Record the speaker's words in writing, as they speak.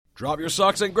Drop your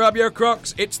socks and grab your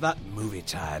crocs. It's that movie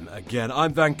time again.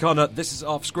 I'm Van Connor. This is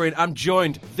Off Screen. I'm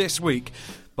joined this week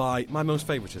by my most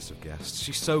favouriteest of guests.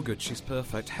 She's so good, she's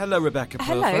perfect. Hello, Rebecca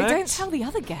Perfect. Hello, don't tell the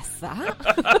other guests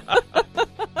that.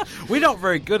 We're not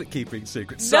very good at keeping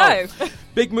secrets. No. So,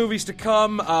 big movies to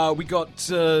come. We got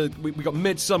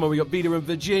Midsommar, we got Vita and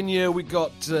Virginia, we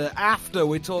got After.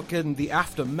 We're talking the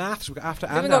aftermath. So we got After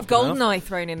and We've got Aftermath. GoldenEye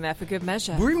thrown in there for good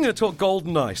measure. We're even going to talk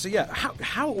GoldenEye. So yeah,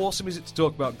 how awesome is it to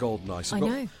talk about GoldenEye? So I we've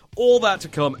got know. all that to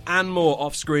come and more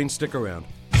off screen. Stick around.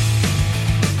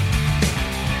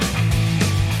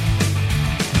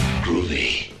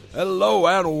 Groovy. Hello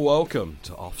and welcome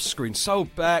to Off Screen. So,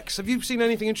 Bex, have you seen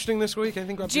anything interesting this week?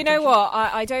 Anything grab Do you your know attention?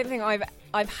 what? I don't think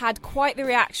I've had quite the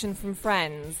reaction from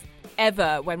friends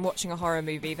ever when watching a horror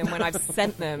movie than when I've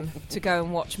sent them to go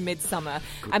and watch Midsommar.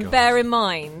 Good And God. bear in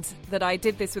mind that I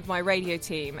did this with my radio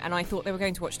team and I thought they were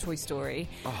going to watch Toy Story.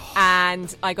 Oh.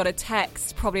 And I got a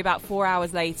text probably about 4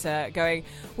 hours later going,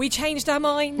 "We changed our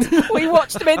mind. We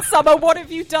watched Midsommar. What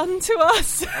have you done to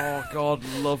us?" Oh, God,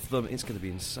 love them. It's going to be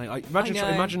insane. know.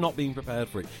 Imagine not being prepared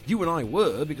for it. You and I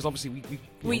were, because obviously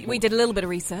We did a little bit of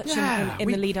research Yeah, in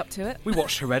we- the lead up to it. We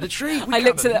watched Hereditary. I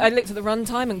looked at the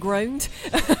runtime and groaned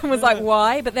and was like,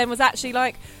 why? But then was actually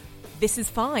like, this is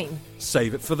fine.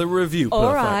 Save it for the review.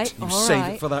 All Perfect. right, You all save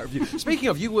right. it for that review. Speaking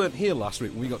of, you weren't here last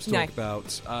week when we got to No. talk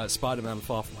about Spider-Man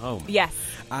Far From Home. Yes.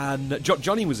 And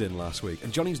Johnny was in last week,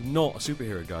 and Johnny's not a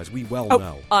superhero, guys. We well Oh,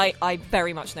 know. I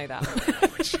very much know that.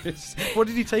 What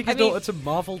did he take his I mean- daughter to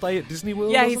Marvel Day at Disney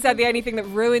World? Yeah, or he something? said the only thing that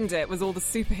ruined it was all the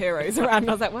superheroes around. And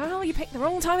I was like, well, you picked the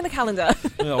wrong time in the calendar.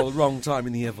 No, the wrong time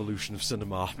in the evolution of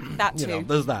cinema. That You know, too.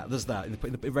 there's that in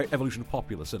the evolution of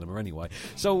popular cinema anyway.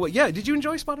 So yeah, did you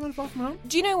enjoy Spider-Man Far From Home?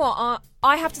 Do you know what?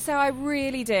 I have to say I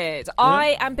really did.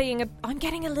 I'm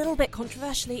getting a little bit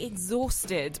controversially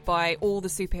exhausted by all the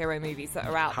superhero movies that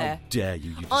are out How there. dare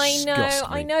you? You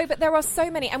I know, but there are so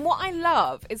many. And what I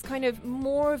love is kind of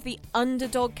more of the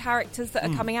underdog characters that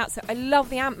are coming out. So I love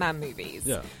the Ant-Man movies.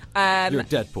 Yeah. Um, You're a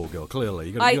Deadpool girl, clearly.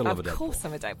 You're going to love a of Deadpool. course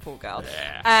I'm a Deadpool girl.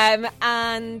 Yeah.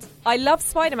 And I love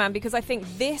Spider-Man because I think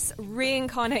this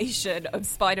reincarnation of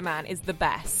Spider-Man is the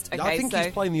best. Okay, I think so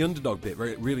he's playing the underdog bit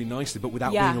really nicely, but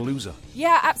without Yeah. being a loser.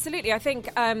 yeah, absolutely. I think,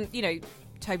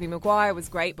 Tobey Maguire was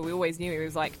great, but we always knew he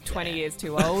was like 20 years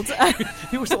too old.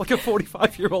 He was like a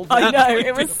 45-year-old I man. know, playing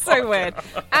it was Peter so Parker. weird.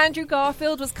 Andrew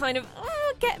Garfield was kind of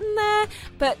getting there,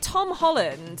 but Tom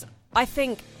Holland, I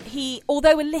think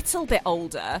although a little bit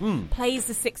older, plays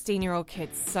the 16-year-old kid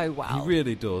so well. He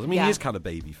really does. I mean, Yeah. he is kind of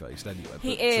baby-faced anyway.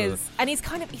 He but, is, and he's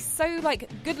so like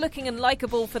good-looking and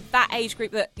likable for that age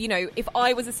group that, you know, if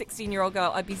I was a 16-year-old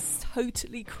girl, I'd be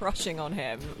totally crushing on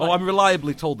him. Oh, I'm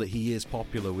reliably told that he is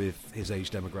popular with his age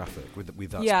demographic, with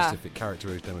that Yeah. specific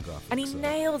character age demographic. And he so.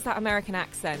 nails that American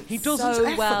accent. He does, so it's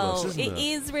effortless, well. isn't it?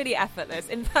 is really effortless.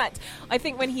 In fact, I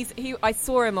think when I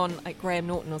saw him on like Graham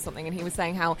Norton or something, and he was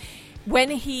saying how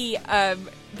when he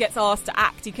gets asked to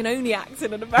act, he can only act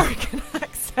in an American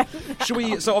accent. Should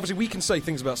we? So obviously we can say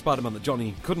things about Spider-Man that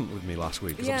Johnny couldn't with me last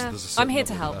week. 'Cause Yeah. obviously there's a certain I'm here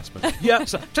to level help. of investment. Yeah.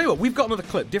 So tell you what, we've got another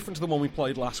clip different to the one we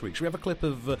played last week. Should we have a clip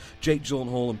of Jake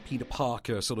Gyllenhaal and Peter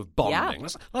Parker sort of bonding? Yeah.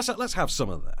 Let's have some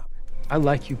of that. I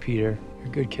like you, Peter. You're a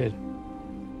good kid.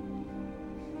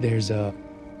 There's a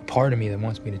part of me that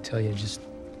wants me to tell you just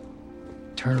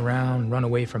turn around, run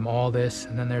away from all this,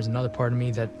 and then there's another part of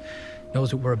me that knows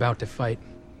that we're about to fight.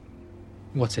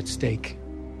 What's at stake?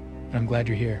 And I'm glad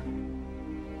you're here.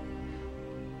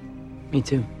 Me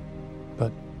too.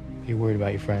 But you're worried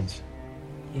about your friends.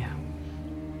 Yeah.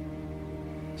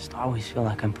 Just always feel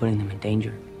like I'm putting them in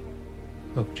danger.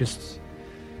 Look, just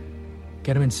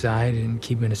get them inside and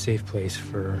keep them in a safe place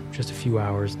for just a few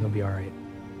hours, and they'll be all right.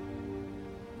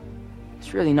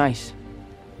 It's really nice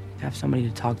to have somebody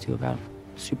to talk to about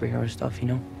superhero stuff, you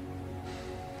know?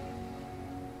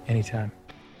 Anytime.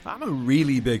 I'm a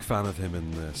really big fan of him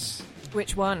in this.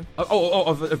 Which one?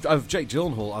 Of Jake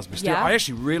Gyllenhaal as Mysterio. Yeah. I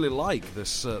actually really like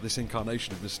this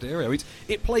incarnation of Mysterio.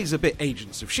 It plays a bit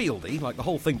Agents of S.H.I.E.L.D.y. Like, the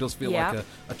whole thing does feel Yeah. like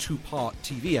a two-part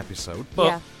TV episode,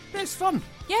 but it's fun.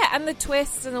 Yeah, and the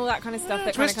twist and all that kind of stuff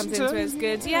that kind of twists comes and into it is turns,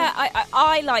 good. yeah. Yeah,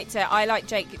 I liked it. I like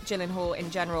Jake Gyllenhaal in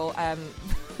general.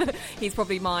 He's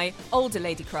probably my older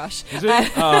lady crush. Is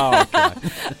it? Oh,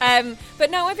 okay.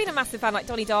 But no, I've been a massive fan. Like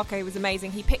Donnie Darko was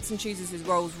amazing. He picks and chooses his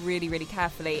roles really, really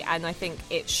carefully, and I think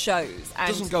it shows. And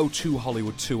Doesn't go too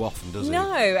Hollywood too often, does he?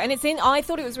 no, and I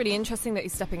thought it was really interesting that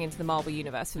he's stepping into the Marvel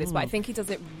universe for this, but I think he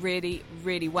does it really,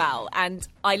 really well. And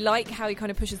I like how he kind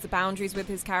of pushes the boundaries with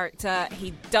his character.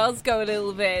 He does go a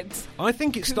little bit. I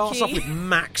think it starts Kooky. off with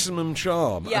maximum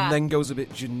charm Yeah. and then goes a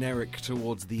bit generic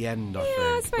towards the end, I think. Yeah,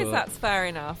 I suppose but that's fair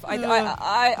enough. enough.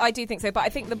 I do think so, but I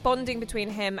think the bonding between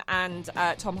him and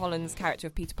Tom Holland's character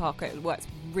of Peter Parker works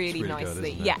really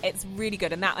nicely. Good, yeah, it's really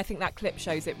good, and I think that clip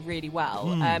shows it really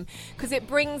well, because it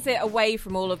brings it away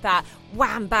from all of that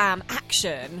wham bam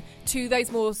action to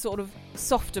those more sort of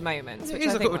softer moments. It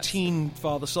is like a teen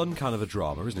father-son kind of a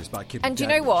drama, isn't it? It's about a kid. And do you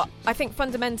know what? I think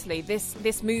fundamentally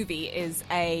this movie is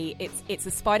it's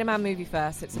a Spider-Man movie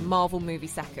first, it's a Marvel movie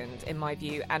second, in my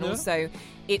view, and also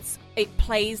it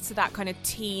plays to that kind of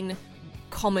teen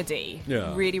comedy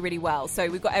really, really well. So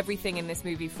we've got everything in this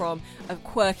movie, from a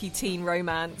quirky teen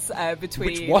romance between...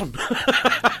 Which one?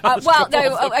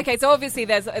 Okay, so obviously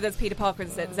there's Peter Parker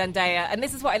and Zendaya, and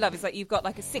this is what I love, is like you've got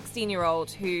like a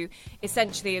 16-year-old who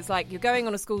essentially is like, you're going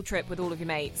on a school trip with all of your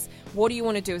mates. What do you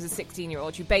want to do as a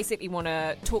 16-year-old? You basically want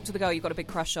to talk to the girl you've got a big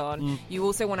crush on. You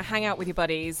also want to hang out with your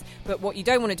buddies, but what you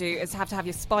don't want to do is have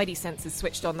your spidey senses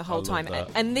switched on the whole time.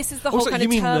 And this is the whole kind of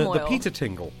turmoil. The Peter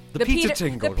Tingle. The Peter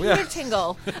Tingle. The Peter Tingle.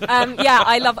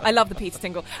 I love the Peter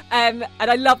Tingle, and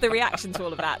I love the reaction to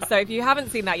all of that. So if you haven't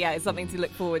seen that yet, it's something to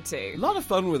look forward to. A lot of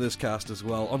fun with this cast as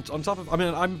well. On top of, I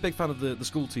mean, I'm a big fan of the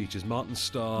school teachers, Martin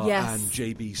Starr and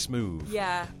JB Smoove.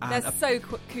 Yeah, they're so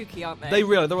kooky, aren't they?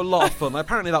 They're a lot of fun.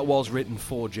 Apparently, that was written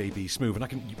for JB Smoove, and I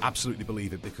can absolutely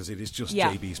believe it, because it is just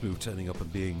JB Smoove turning up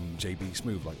and being JB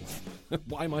Smoove. Like,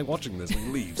 why am I watching this? And he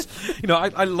leaves.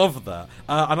 I love that.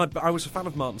 And I was a fan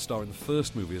of Martin Starr in the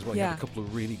first movie as well. He had a couple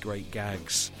of really great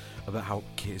gags about how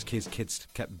kids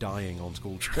kept dying on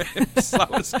school trips.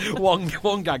 That was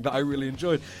one gag that I really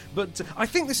enjoyed. But I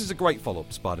think this is a great follow-up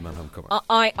to Spider-Man: Homecoming.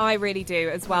 I really do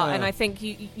as well. And I think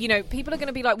you know, people are going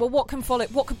to be like, well, what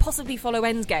could possibly follow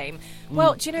Endgame?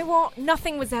 Well, do you know what?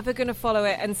 Nothing was ever going to follow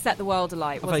it and set the world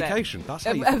alight, was vacation. It? That's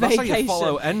how you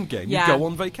follow Endgame. You go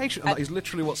on vacation, and that is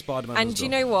literally what Spider-Man has done. And do you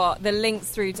know what? The links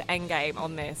through to Endgame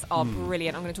on this are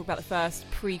brilliant. I'm going to talk about the first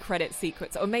pre-credit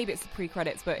sequence, or maybe it's the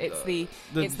pre-credits, but it's the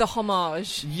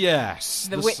homage. Yes.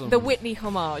 The Whitney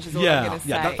homage is all I'm going to say.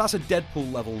 Yeah, that's a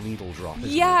Deadpool-level needle drop, isn't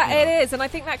it? It is, and I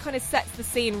think that kind of sets the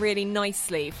scene really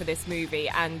nicely for this movie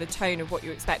and the tone of what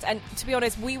you expect. And to be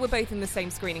honest, we were both in the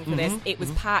same screening for this. It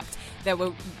was packed. There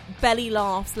were belly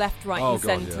laughs left, right and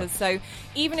centre. Yeah. So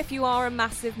even if you are a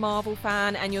massive Marvel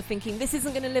fan and you're thinking, this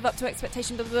isn't going to live up to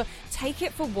expectation, blah, blah, blah, take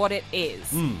it for what it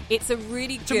is. It's a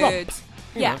really good...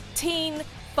 teen...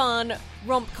 fun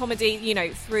romp comedy,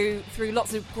 through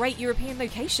lots of great European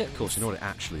locations. Of course, you know what it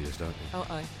actually is, don't you?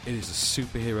 Uh-oh. It is a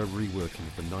superhero reworking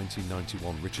of the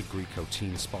 1991 Richard Grieco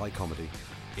teen spy comedy,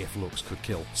 If Looks Could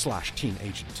Kill / Teen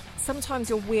Agent. Sometimes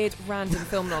your weird random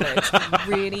film knowledge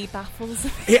really baffles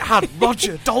me. It had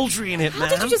Roger Daltrey in it, man.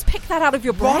 How did you just pick that out of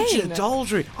your brain? Roger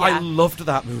Daltrey. Yeah. I loved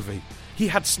that movie. He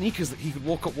had sneakers that he could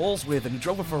walk up walls with, and he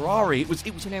drove a Ferrari. It was.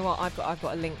 Do you know what? I've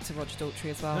got a link to Roger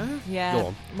Daltrey as well. Yeah. Go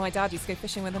on. My dad used to go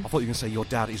fishing with him. I thought you were going to say your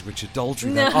dad is Richard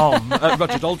Daltrey. No.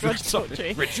 Roger Daltrey. Roger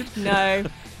Daltrey. Richard?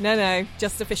 No.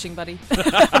 Just a fishing buddy.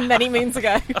 Many moons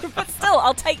ago. But still,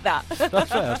 I'll take that.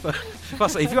 That's fair.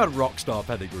 Plus, if you had rock star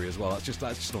pedigree as well, that's just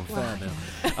unfair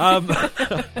now.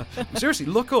 Seriously,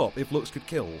 look up If Looks Could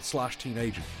Kill / Teen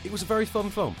Agent. It was a very fun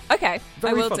film. Okay,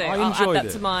 very I will fun. do. I enjoyed I'll add that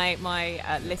it. to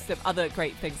my list of other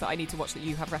great things that I need to watch that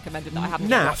you have recommended that I haven't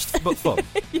watched. Naff, but fun.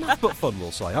 Naff, but fun,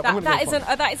 we'll say.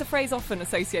 That is a phrase often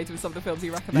associated with some of the films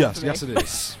you recommend. Yes, it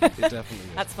is. It definitely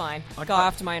is. That's fine. Go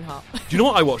after my own heart. Do you know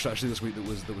what I watched actually this week that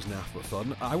was naff but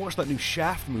fun? I watched that new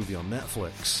Shaft movie on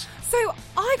Netflix. So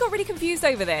I got really confused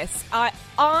over this.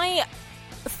 I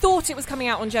thought it was coming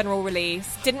out on general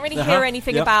release, didn't really hear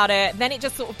anything about it, then it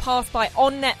just sort of passed by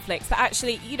on Netflix, but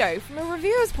actually, from a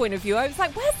reviewer's point of view, I was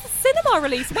like, where's the cinema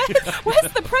release?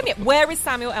 Where's the premiere? Where is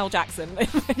Samuel L. Jackson?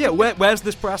 Where's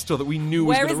this press tour that we knew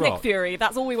was going to rock? Where is Nick Fury?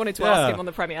 That's all we wanted to ask him on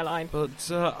the premiere line. But,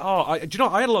 do you know,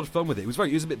 I had a lot of fun with it. It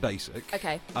was a bit basic.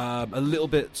 Okay. A little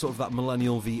bit sort of that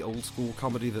millennial v old school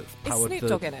comedy that powered Snoop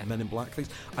Dogg in it? Men in Black things.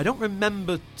 I don't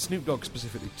remember Snoop Dogg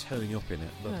specifically turning up in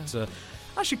it, but...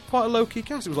 actually, quite a low-key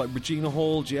cast. It was like Regina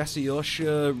Hall, Jesse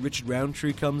Usher, Richard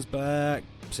Roundtree comes back,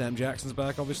 Sam Jackson's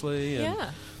back, obviously. And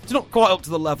it's not quite up to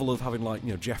the level of having,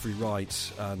 Jeffrey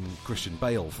Wright and Christian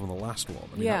Bale from the last one.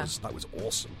 I mean, that was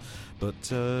awesome.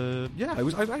 But, I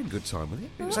had a good time with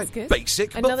it. It was good.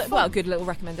 Basic, but fun. Well, a good little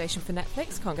recommendation for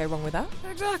Netflix. Can't go wrong with that.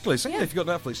 Exactly. So, if you've got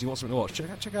Netflix and you want something to watch,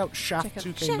 check out Shaft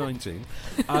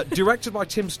 2K19. Directed by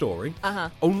Tim Story.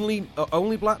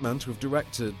 Only black man to have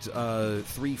directed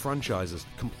 3 franchises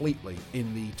completely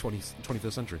in the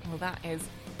 21st century. Well, that is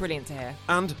brilliant to hear.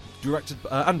 And directed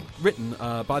and written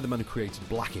by the man who created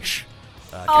Blackish.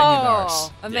 Kenya Barris.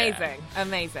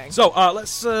 Amazing. So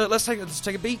let's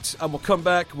take a beat, and we'll come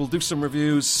back. We'll do some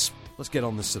reviews. Let's get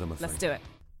on this cinema thing. Let's do it.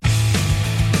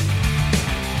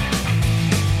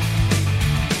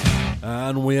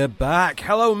 And we're back.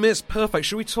 Hello, Miss Perfect.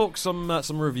 Should we talk some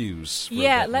reviews?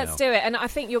 Yeah, let's do it. And I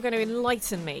think you're going to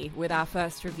enlighten me with our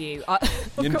first review.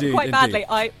 Indeed, quite badly.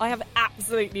 I have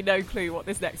absolutely no clue what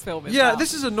this next film is. Yeah, about.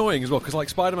 this is annoying as well, because like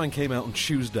Spider-Man came out on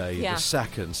Tuesday the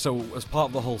 2nd, so as part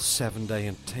of the whole 7-day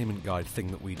entertainment guide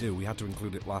thing that we do, we had to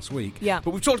include it last week. Yeah.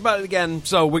 But we've talked about it again,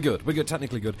 so we're good. We're good,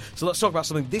 technically good. So let's talk about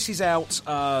something. This is out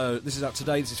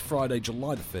today. This is Friday,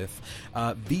 July the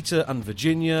 5th. Vita and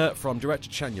Virginia, from director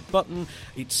Chanya Button.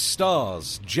 It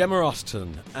stars Gemma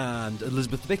Arterton and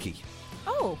Elizabeth Debicki.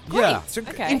 Oh, great. Yeah, it's an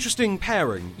interesting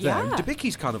pairing there. Yeah.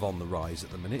 Debicki's kind of on the rise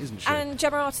at the minute, isn't she? And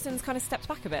Gemma Arterton's kind of stepped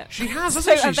back a bit. She has,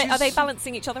 so hasn't she? Are they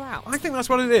balancing each other out? I think that's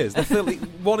what it is.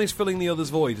 One is filling the other's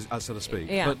void, so to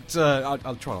speak. Yeah. But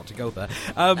I'll try not to go there.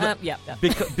 Yeah.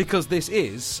 Because this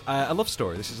is a love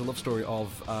story. This is a love story of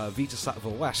Vita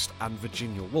Sackville-West and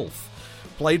Virginia Woolf,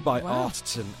 played by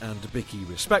Arterton and Debicki,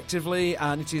 respectively,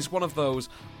 and it is one of those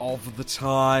of the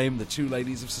time, the two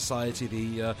ladies of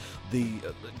society, the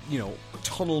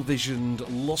tunnel-visioned,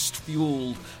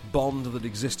 lust-fueled bond that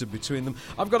existed between them.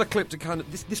 I've got a clip to kind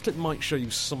of this clip might show you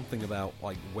something about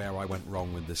like where I went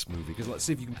wrong with this movie, because let's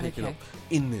see if you can pick it up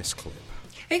in this clip.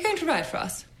 Are you going to write for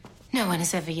us? No one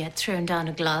has ever yet thrown down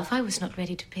a glove I was not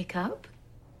ready to pick up.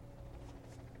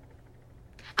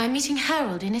 I'm meeting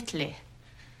Harold in Italy.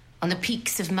 On the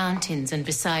peaks of mountains and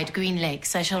beside green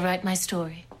lakes, I shall write my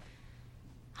story.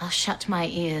 I'll shut my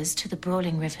ears to the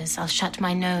brawling rivers. I'll shut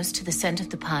my nose to the scent of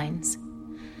the pines.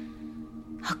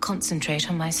 I'll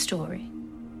concentrate on my story.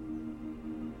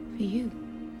 For you.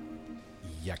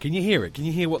 Yeah, can you hear it? Can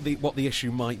you hear what the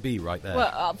issue might be right there?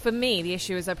 Well, for me, the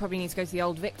issue is I probably need to go to the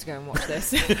Old Vic to go and watch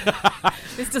this.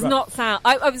 This does not sound...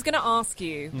 I was going to ask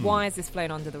you, why is this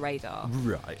flown under the radar?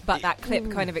 Right. But that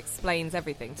clip kind of explains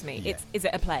everything to me. Yeah. Is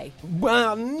it a play?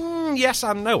 Well, yes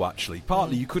and no, actually.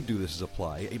 Partly you could do this as a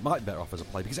play. It might be better off as a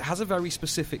play, because it has a very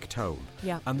specific tone.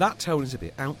 Yeah. And that tone is a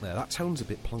bit out there. That tone's a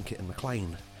bit Plunkett and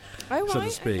McLean, Oh, right. so to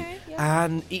speak. Okay, yeah.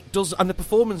 And it does... And the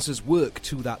performances work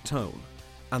to that tone.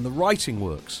 And the writing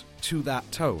works to that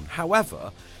tone.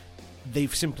 However,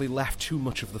 they've simply left too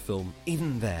much of the film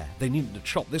in there. They needed to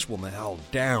chop this one the hell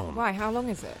down. Why? How long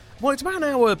is it? Well, it's about an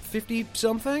hour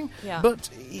 50-something, Yeah. but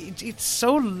it's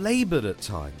so laboured at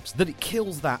times that it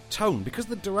kills that tone, because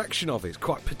the direction of it is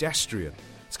quite pedestrian.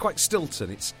 It's quite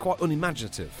Stilton. It's quite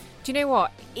unimaginative. Do you know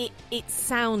what? It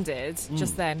sounded,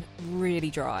 just then,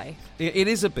 really dry. It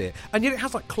is a bit. And yet it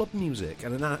has like club music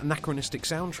and an anachronistic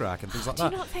soundtrack and things like that.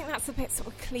 Do you not think that's a bit sort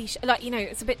of cliche? Like,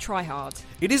 it's a bit try-hard.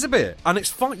 It is a bit. And it's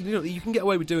fine. You can get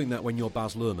away with doing that when you're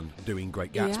Baz Luhrmann doing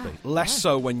Great Gatsby. Yeah. Less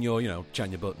so when you're,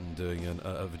 Chanya Button doing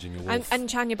a Virginia Woolf. And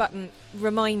Chanya Button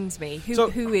reminds me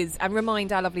who is, and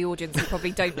remind our lovely audience who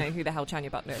probably don't know who the hell Chanya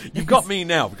Button is. You've got me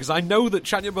now, because I know that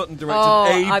Chanya Button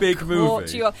directed a big movie.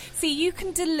 See, you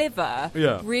can deliver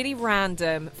really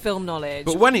random film knowledge.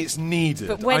 But when it's needed,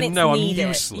 I'm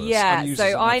useless. Yeah, I'm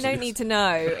useless. so I don't need to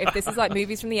know if this is like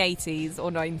movies from the 80s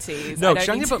or 90s. No,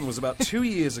 Chanya Button was about 2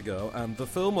 years ago, and the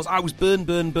film was Burn,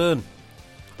 Burn, Burn.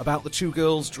 About the two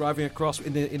girls driving across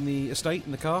in the estate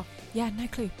in the car. Yeah, no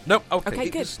clue. No, okay,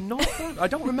 good. It's not bad. I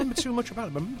don't remember too much about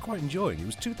it, but I remember quite enjoying it. It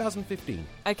was 2015.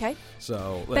 Okay.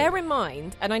 So bear in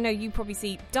mind, and I know you probably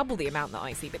see double the amount that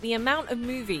I see, but the amount of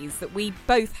movies that we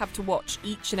both have to watch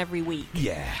each and every week.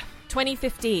 Yeah.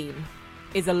 2015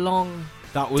 is a long,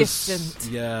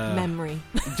 distant memory.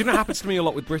 Do you know what happens to me a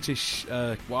lot with British,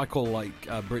 what I call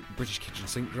British kitchen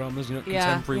sink dramas,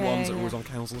 contemporary ones that are always on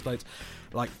council estates?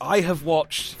 Like, I have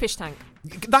watched... Fish Tank.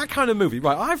 That kind of movie,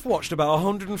 right? I've watched about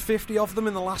 150 of them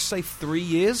in the last, say, 3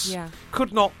 years. Yeah.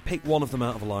 Could not pick one of them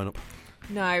out of a lineup.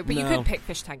 No, but you could pick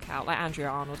Fish Tank out, like Andrea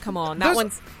Arnold. Come on,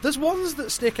 There's ones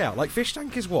that stick out, like Fish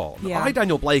Tank is one. Yeah.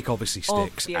 Daniel Blake obviously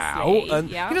sticks out, and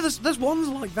there's ones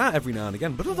like that every now and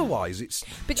again. But otherwise, it's.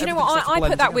 But you know what? I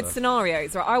put that with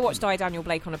scenarios. Right? I watched I, Daniel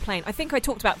Blake on a plane. I think I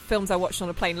talked about films I watched on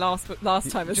a plane last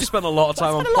time. You just spent a lot of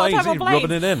time on planes,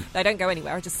 rubbing it in. They don't go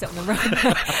anywhere. I just sit on them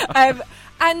around.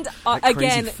 And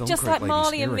again, just like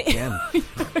Marley and me,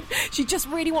 she just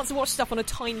really wants to watch stuff on a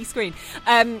tiny screen.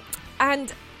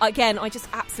 And again, I just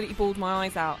absolutely bawled my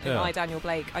eyes out in I, Daniel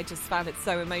Blake. I just found it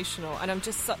so emotional, and I'm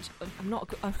not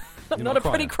a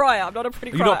pretty crier. I'm not a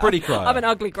pretty crier. You're not a pretty crier. I'm an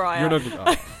ugly crier. You're an ugly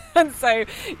crier. And so,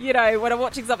 you know, when I'm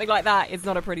watching something like that, it's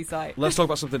not a pretty sight. Let's talk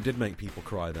about something that did make people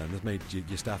cry then. That made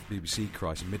your staff BBC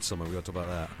cry. So Midsommar, we got to talk about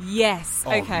that. Yes,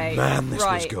 okay. Man, this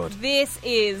was good. This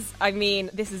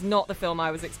is not the film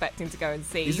I was expecting to go and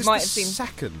see. Is this the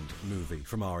second movie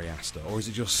from Ari Aster, or is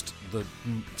it just the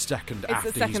second after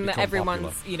he's become popular? It's the second that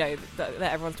everyone's, you know, that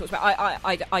everyone's talked about.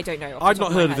 I don't know. I'd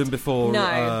not heard of him before.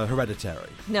 No. Hereditary.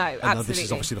 No, and absolutely. This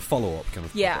is obviously the follow-up kind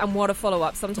of. Yeah, and what a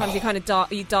follow-up. Sometimes you kind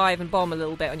of you dive and bomb a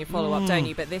little bit on your follow-up, don't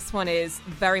you? But this one is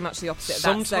very much the opposite of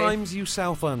that. Sometimes you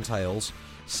Southland Tales.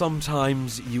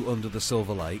 Sometimes you Under the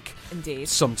Silver Lake. Indeed.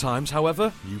 Sometimes,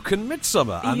 however, you can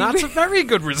Midsommar, and that's a very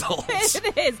good result.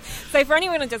 It is. So for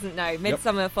anyone who doesn't know,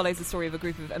 Midsommar follows the story of a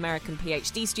group of American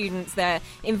PhD students. They're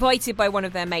invited by one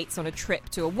of their mates on a trip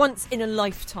to a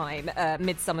once-in-a-lifetime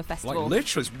Midsummer Festival. Like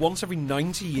literally, it's once every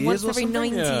 90 years once or every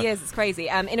something? 90 years, it's crazy.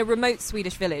 In a remote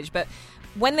Swedish village, but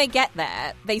when they get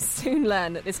there, they soon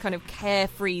learn that this kind of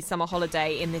carefree summer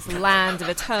holiday in this land of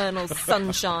eternal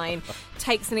sunshine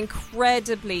takes an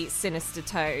incredibly sinister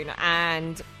tone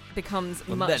and becomes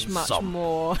much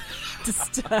more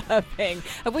disturbing.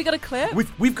 Have we got a clip?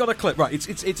 We've got a clip, right?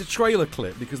 It's a trailer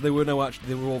clip because they were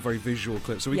all very visual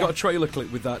clips. So we got a trailer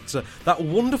clip with that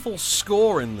wonderful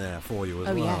score in there for you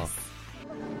as well. Yes.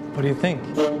 What do you think?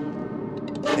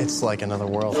 It's like another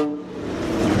world.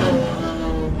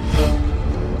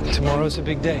 Tomorrow's a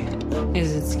big day.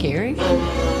 Is it scary?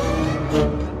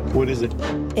 What is it?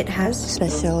 It has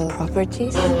special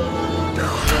properties.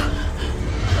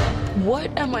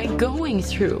 What am I going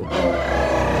through?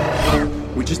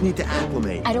 We just need to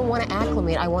acclimate. I don't want to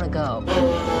acclimate. I want to go.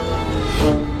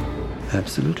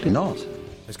 Absolutely not.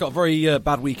 It's got a very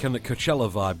bad weekend at Coachella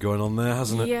vibe going on there,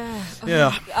 hasn't it? Yeah.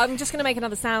 Yeah. I'm just going to make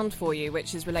another sound for you,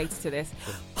 which is related to this.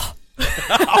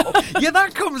 Yeah,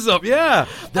 that comes up, yeah.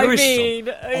 Yeah.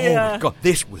 Oh my God,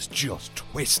 this was just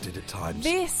twisted at times.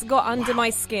 This got under my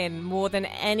skin more than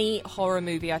any horror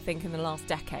movie, I think, in the last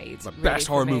decade. The best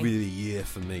horror movie of the year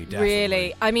for me, definitely.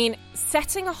 Really? I mean,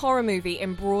 setting a horror movie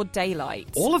in broad daylight.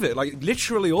 All of it, like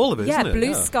literally all of it, isn't it?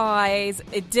 Blue skies,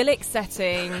 idyllic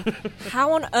setting.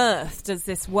 How on earth does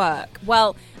this work?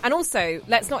 Well, and also,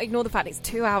 let's not ignore the fact it's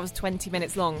 2 hours, 20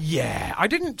 minutes long. Yeah, I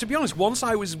didn't, to be honest, once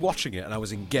I was watching it and I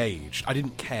was engaged, I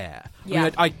didn't care. Yeah. I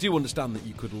mean, I do understand that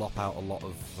you could lop out a lot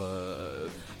of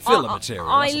filler material,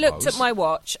 I looked at my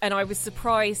watch and I was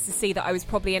surprised to see that I was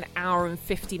probably an hour and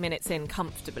 50 minutes in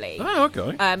comfortably. Oh,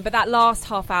 okay. But that last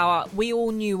half hour, we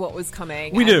all knew what was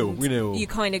coming. We knew. You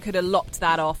kind of could have lopped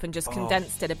that off and just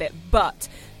condensed it a bit. But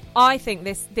I think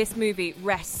this movie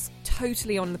rests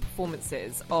totally on the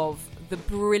performances of the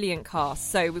brilliant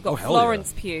cast. So we've got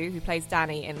Florence Pugh, who plays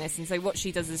Danny in this, and so what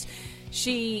she does is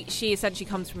she essentially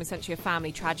comes from a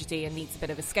family tragedy and needs a bit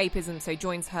of escapism, so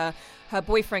joins her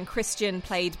boyfriend Christian,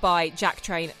 played by Jack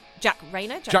Rayner.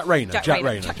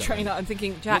 I'm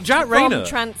thinking Jack Rayner from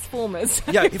Transformers.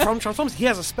 Yeah, from Transformers. He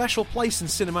has a special place in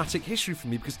cinematic history for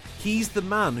me because he's the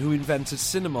man who invented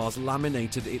cinema's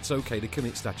laminated "It's okay to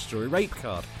commit statutory rape"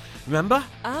 card. Remember?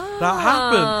 That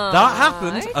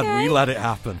happened, okay. and we let it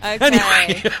happen. Okay.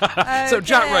 Anyway, so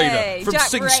Jack Rayner from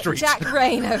Sing Street. Jack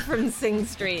Rayner from Sing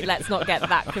Street. Let's not get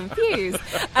that confused.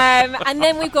 And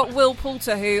then we've got Will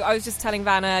Poulter, who I was just telling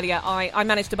Van earlier, I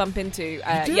managed to bump into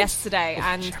yesterday.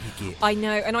 And I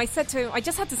know, and I said to him, I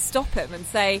just had to stop him and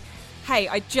say, hey,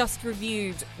 I just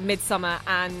reviewed Midsommar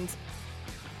and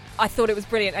I thought it was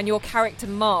brilliant, and your character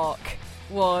Mark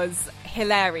was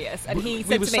hilarious, and he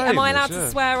said to me, am I allowed to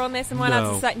swear on this? Am I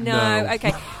allowed to say no?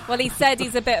 Okay, well, he said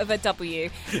he's a bit of a W,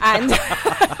 and and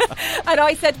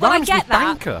I said, well, rhymes I get with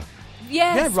that banker.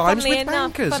 Yes, rhymes funnily with enough,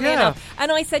 bankers, funnily enough. And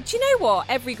I said, do you know what?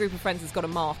 Every group of friends has got a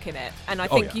Mark in it, and I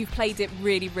think you've played it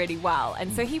really, really well.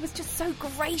 And so he was just so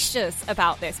gracious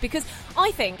about this, because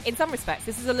I think, in some respects,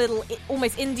 this is a little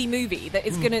almost indie movie that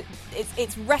is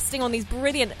it's resting on these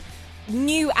brilliant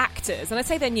new actors, and I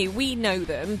say they're new, we know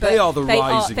them, but they are the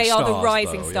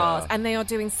rising stars, and they are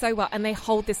doing so well, and they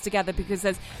hold this together because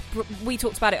we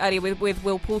talked about it earlier with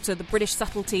Will Poulter, the British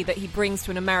subtlety that he brings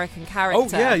to an American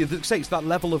character. Oh yeah, it's that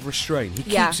level of restraint. He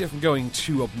keeps it from going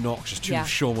too obnoxious, too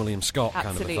Sean William Scott kind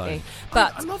of a thing.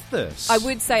 But I love this. I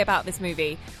would say about this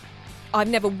movie, I've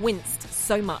never winced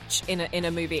so much in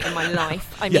a movie in my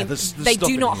life. I mean, they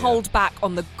do not hold back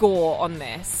on the gore on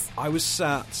this. I was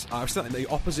sat in the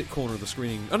opposite corner of the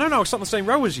screening. Oh no, I was sat in the same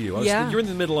row as you. You're in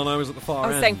the middle, and I was at the far end. I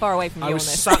was staying far away from you. I was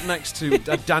sat next to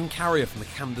Dan Carrier from the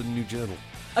Camden New Journal.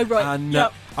 Oh right. And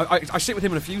I sit with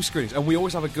him in a few screenings, and we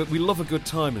always we love a good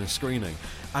time in a screening.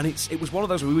 And it was one of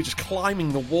those where we were just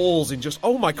climbing the walls in just,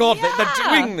 oh my God, they're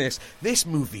doing this. This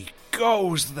movie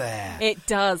goes there. It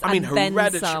does. I mean, and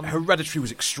then some. Hereditary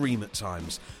was extreme at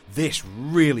times. This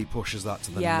really pushes that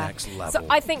to the next level. So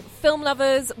I think film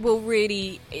lovers will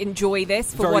really enjoy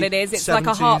this for Very what it is. It's 70s, like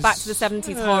a heart back to the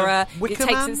 70s horror. Wicker It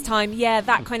takes Man? its time. Yeah,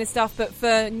 that kind of stuff. But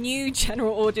for new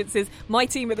general audiences, my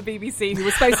team at the BBC, who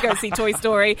were supposed to go see Toy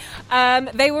Story,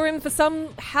 they were in for some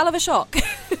hell of a shock.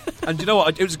 And you know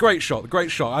what? It was a great shock. A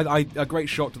great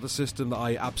shock to the system that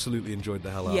I absolutely enjoyed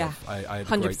the hell out of. I had a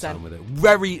 100%. great time with it.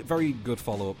 Very, very good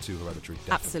follow-up to Hereditary.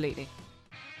 Definitely. Absolutely.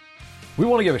 We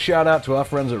want to give a shout out to our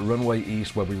friends at Runway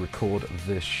East where we record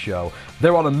this show.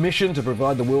 They're on a mission to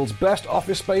provide the world's best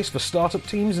office space for startup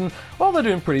teams and, well, they're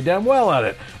doing pretty damn well at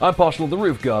it. I'm partial to the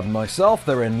Roof Garden myself.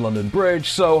 They're in London Bridge,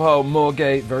 Soho,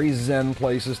 Moorgate, very zen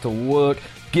places to work.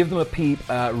 Give them a peep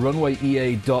at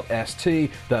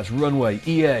runwayea.st. That's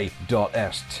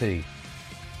runwayea.st.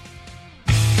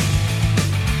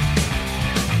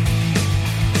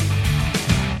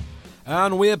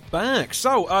 And we're back.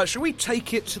 So, shall we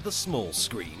take it to the small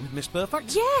screen, Miss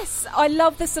Perfect? Yes, I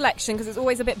love the selection because it's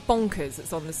always a bit bonkers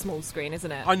that's on the small screen, isn't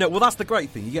it? I know. Well, that's the great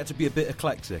thing. You get to be a bit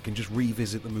eclectic and just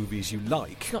revisit the movies you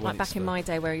like. It's not like back in my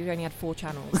day where you only had 4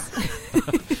 channels.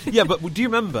 Yeah, but do you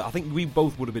remember? I think we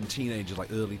both would have been teenagers,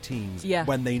 like early teens,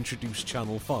 when they introduced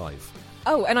Channel 5.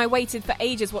 Oh, and I waited for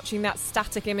ages watching that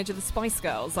static image of the Spice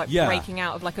Girls, like breaking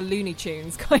out of like a Looney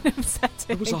Tunes kind of setting.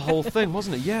 It was a whole thing,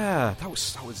 wasn't it? Yeah, that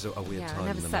was a weird time. I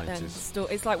never in the sat 90s. there.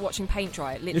 It's like watching paint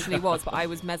dry. It literally was, but I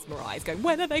was mesmerised, going,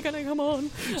 when are they going to come on?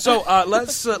 So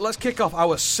let's kick off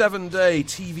our 7-day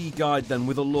TV guide then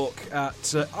with a look at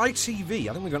ITV.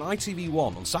 I think we're going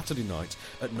ITV1 on Saturday night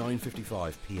at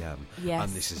 9:55 p.m. Yes,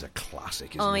 and this is a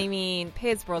classic. Isn't it? I mean,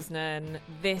 Pierce Brosnan.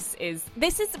 This is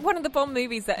one of the Bond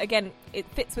movies that again. It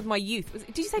fits with my youth.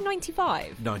 Did you say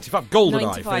 95? 95. GoldenEye.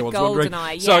 95,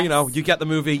 GoldenEye, yes. So, you know, you get the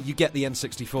movie, you get the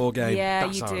N64 game. Yeah,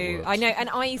 That's you how do. it works. I know. And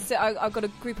I've got a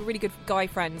group of really good guy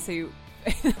friends who,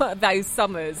 those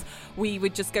summers, we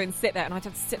would just go and sit there and I'd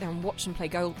have to sit there and watch and play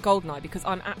GoldenEye because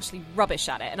I'm actually rubbish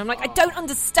at it. And I'm like, I don't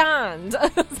understand.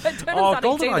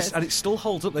 GoldenEye, and it still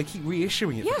holds up. They keep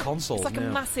reissuing it for consoles it's like now.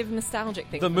 a massive nostalgic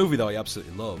thing. The movie, though, I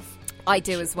absolutely love. I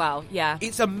do as well, yeah.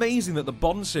 It's amazing that the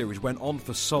Bond series went on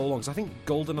for so long. Because I think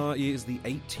GoldenEye is the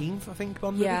 18th,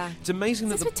 Bond movie. Yeah. It's amazing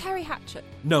is that this with Terry Hatcher?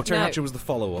 No, Terry Hatcher was the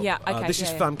follow-up. Yeah, okay. This is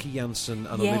Famke Janssen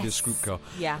and Olivia Skrupko.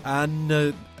 Yeah.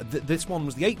 And this one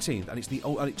was the 18th, and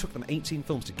and it took them 18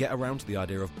 films to get around to the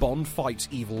idea of Bond fights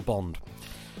evil Bond.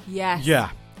 Yes.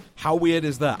 Yeah. How weird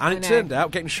is that? And it turned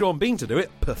out, getting Sean Bean to do it,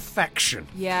 perfection.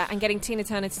 Yeah, and getting Tina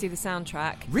Turner to do the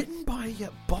soundtrack. Written by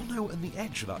Bono and The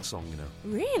Edge, that song, you know.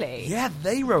 Really? Yeah,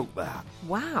 they wrote that.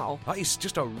 Wow. That is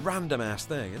just a random-ass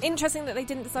thing. Interesting that they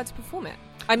didn't decide to perform it.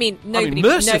 I mean,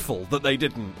 merciful that they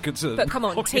didn't consider. But come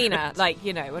on, Tina, like,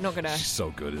 you know, we're not going to... She's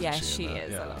so good, isn't she? Yeah, she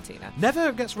is. I love Tina.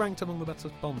 Never gets ranked among the better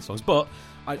Bond songs, but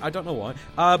I don't know why.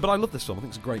 But I love this film. I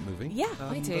think it's a great movie. Yeah,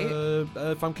 I do.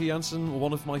 Famke Janssen,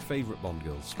 one of my favourite Bond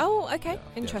girls. Oh, okay.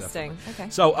 Interesting. Okay.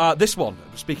 So this one,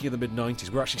 speaking of the mid-90s,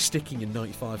 we're actually sticking in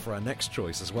 95 for our next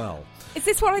choice as well. Is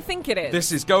this what I think it is?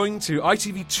 This is going to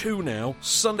ITV2 now,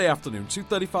 Sunday afternoon,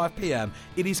 2:35 p.m.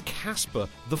 It is Casper,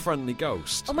 the Friendly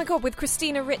Ghost. Oh my God, with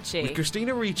Christina Ricci. With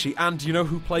Christina Ricci, and do you know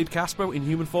who played Casper in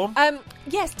human form?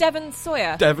 Yes, Devon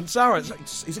Sawyer. Devon Sawyer.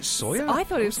 Is it Sawyer? I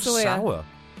thought it was Sawyer. Sour.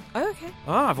 Oh, okay.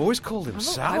 I've always called him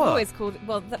Sour. I've always called...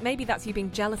 Well, maybe that's you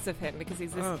being jealous of him because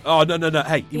he's this... Oh, no.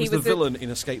 Hey, he was the villain in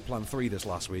Escape Plan 3 this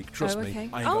last week. Trust me.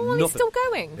 I ain't got nothing. He's still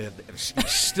going? He's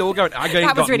still going.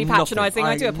 That was really patronising.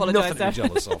 I do apologise there. Nothing to be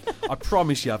jealous of. I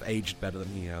promise you I've aged better than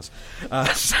he has.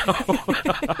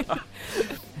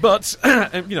 But,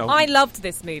 you know... I loved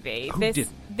this movie. Who didn't?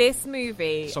 This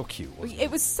movie... So cute, wasn't it?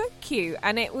 It was so cute.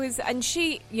 And it was... And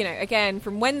she, you know, again,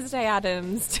 from Wednesday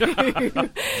Addams to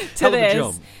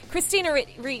this... Christina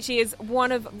Ricci is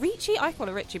one of... Ricci? I call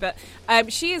her Ricci, but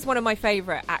she is one of my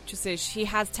favourite actresses. She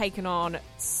has taken on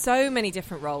so many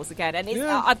different roles again. And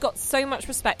I've got so much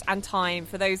respect and time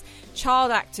for those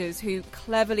child actors who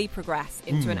cleverly progress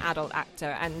into an adult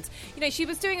actor. And, you know, she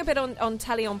was doing a bit on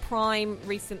telly on Prime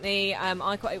recently.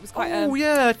 It was quite...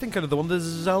 yeah, I think I know the one. There's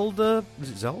Zelda... Is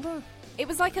it Zelda? It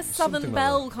was like a Southern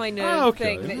Belle kind of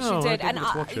thing that she did, and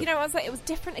you know, I was like, it was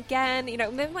different again. You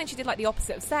know, then when she did like the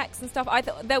opposite of sex and stuff, I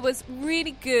thought there was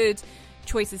really good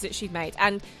choices that she'd made,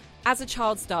 and as a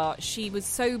child star, she was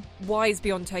so wise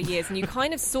beyond her years, and you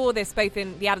kind of saw this both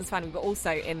in The Addams Family, but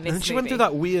also in this And she movie. went through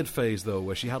that weird phase, though,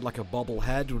 where she had like a bobble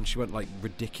head when she went like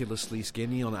ridiculously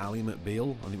skinny on Ally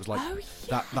McBeal, and it was like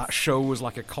that show was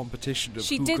like a competition of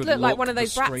She who did could look like one of the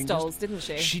those Bratz strangest. dolls, didn't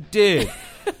she? She did.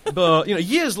 But,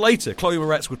 years later, Chloe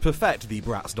Moretz would perfect the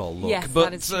Bratz doll look. Yes,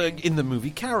 but that is true. in the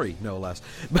movie Carrie, no less.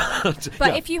 But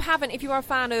yeah. if you are a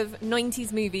fan of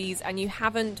 90s movies and you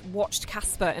haven't watched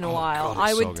Casper in a while, God, I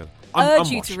it's would so good. urge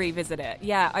I'm you to revisit it.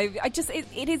 Yeah, I just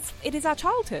it is our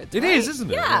childhood. It right? is,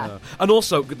 isn't it? Yeah. And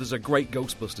also, there's a great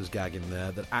Ghostbusters gag in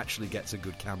there that actually gets a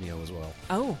good cameo as well.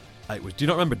 Oh. Do you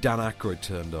not remember Dan Aykroyd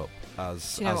turned up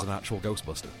as Do you know an actual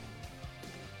Ghostbuster?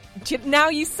 Now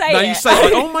you say Now it. you say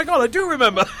it. Oh my god, I do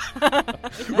remember.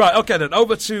 Right, okay then,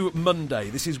 over to Monday.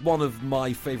 This is one of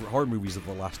my favourite horror movies of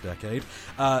the last decade.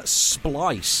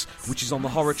 Splice, which is on the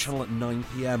Horror Channel at 9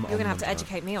 p.m. You're going to have to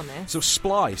educate me on this. So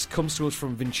Splice comes to us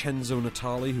from Vincenzo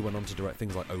Natali, who went on to direct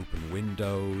things like Open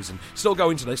Windows, and still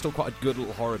going today, still quite a good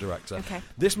little horror director. Okay.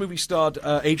 This movie starred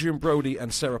Adrian Brody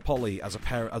and Sarah Polly as a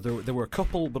pair. They were a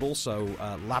couple, but also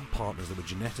lab partners. They were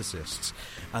geneticists,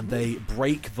 and they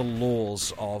break the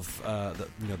laws of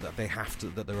that they have to,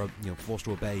 that they're forced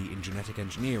to obey in genetic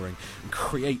engineering, and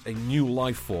create a new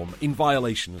life form in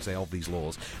violation, say, of these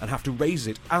laws, and have to raise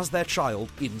it as their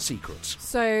child in secret.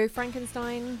 So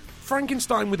Frankenstein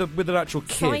with an actual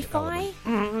kid. Sci-fi? A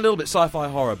little bit sci-fi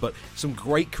horror, but some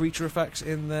great creature effects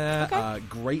in there. Okay.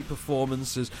 Great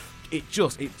performances.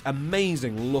 It's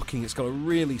amazing looking. It's got a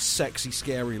really sexy,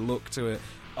 scary look to it.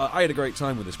 I had a great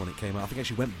time with this when it came out. I think I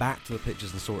actually went back to the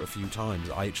pictures and saw it a few times.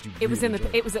 It was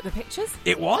at the pictures.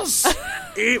 It was.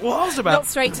 It was about not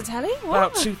straight to telly. What?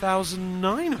 About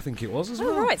 2009, I think it was as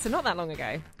well. Oh right, so not that long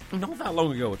ago. Not that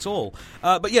long ago at all.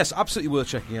 But yes, absolutely worth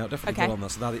checking out. Definitely go on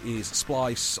that. So that is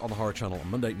Splice on the Horror Channel on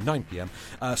Monday, 9 p.m.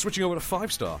 Switching over to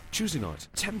 5-star Tuesday night,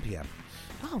 10 p.m.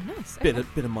 Oh, nice. Bit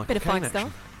of Michael Caine 5-star.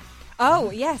 action.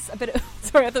 Oh, yes, a bit of...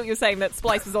 Sorry, I thought you were saying that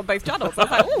Splice was on both channels. I was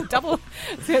like, oh, double...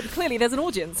 So clearly there's an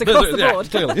audience across the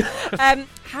board. Clearly.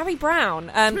 Harry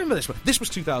Brown. Remember this one? This was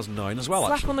 2009 as well,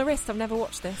 Slap actually. on the wrist, I've never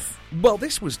watched this. Well,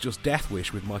 this was just Death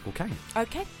Wish with Michael Caine.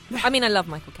 Okay. I mean, I love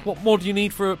Michael Caine. What more do you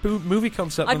need for a movie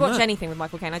concept I'd than watch that? anything with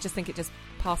Michael Caine. I just think it just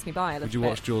passed me by a little bit. Would you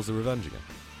watch Jaws the Revenge again?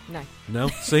 No. No?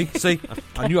 See?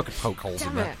 I knew I could poke holes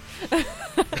in that.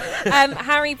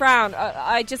 Harry Brown.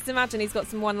 I just imagine he's got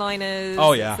some one-liners.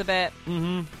 Oh, yeah. It's a bit...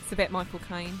 Mm-hmm. It's a bit Michael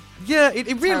Caine. Yeah,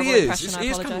 it really is. Impression,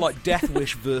 It is kind of like Death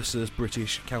Wish versus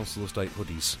British Council Estate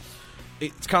hoodies.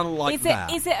 It's kind of like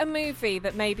that. Is it a movie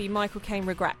that maybe Michael Caine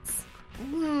regrets?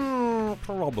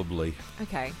 Probably.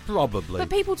 Okay. Probably.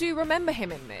 But people do remember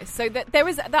him in this, so that there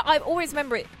is that. I always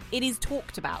remember it. It is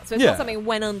talked about, so it's not something that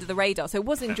went under the radar. So it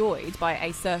was enjoyed by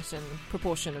a certain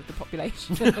proportion of the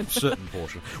population. Certain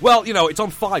portion. Well, it's on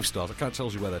 5 stars. It kind of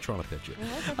tells you where they're trying to pitch it.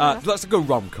 Let's go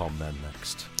rom-com then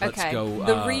next. Okay. Let's go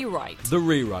The Rewrite. The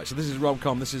Rewrite. So this is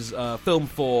rom-com. This is film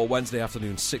for Wednesday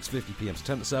afternoon, 6:50 p.m. to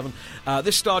 10 to 7.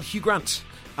 This starred Hugh Grant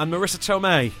and Marissa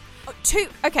Tomei.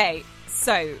 Okay.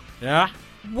 So. Yeah.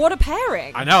 What a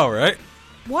pairing! I know, right?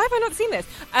 Why have I not seen this?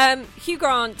 Hugh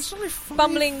Grant,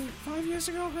 bumbling 5 years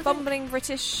ago, bumbling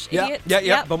British idiot.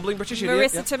 Yeah, bumbling British idiot.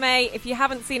 Marissa Tomei. If you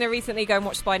haven't seen her recently, go and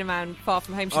watch Spider-Man: Far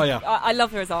From Home. I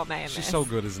love her as Aunt May in this. She's so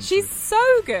good, isn't she? She's so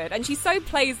good, and she so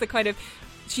plays the kind of.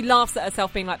 She laughs at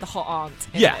herself being like the hot aunt.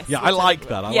 In this, I like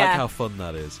that. I like how fun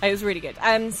that is. It was really good.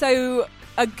 So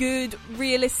a good,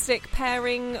 realistic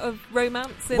pairing of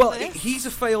romance in this? He's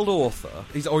a failed author.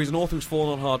 He's an author who's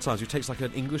fallen on hard times, who takes like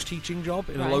an English teaching job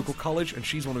in a local college, and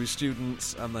she's one of his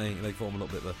students, and they form a little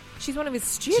bit of a... She's one of his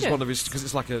students? She's one of his... Because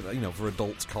it's like a, for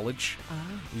adults college. Ah.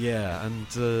 Yeah, and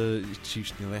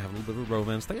they have a little bit of a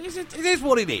romance thing. It is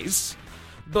what it is.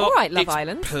 But all right, Love it's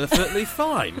Island. Perfectly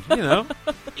fine,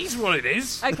 It's what it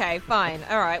is. Okay, fine.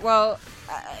 All right, well,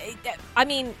 I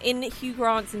mean, in Hugh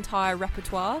Grant's entire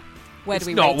repertoire... Where do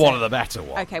we rate it? It's not one of the better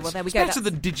ones. Okay, well, there we it's go. Better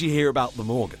than Did You Hear About the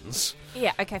Morgans?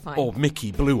 Yeah, okay, fine. Or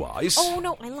Mickey Blue Eyes. Oh,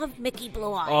 no, I love Mickey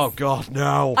Blue Eyes. Oh, God,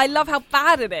 no. I love how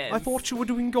bad it is. I thought you were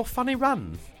doing your funny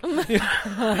run. Okay,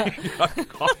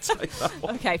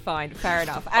 fine, fair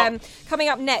enough. Coming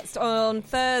up next on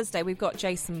Thursday, we've got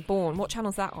Jason Bourne. What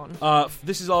channel's that on?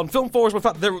 This is on Film 4 as well.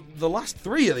 In fact, the last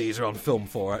 3 of these are on Film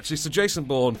 4, actually. So Jason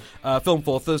Bourne, Film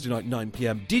 4, Thursday night, 9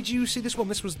 p.m. Did you see this one?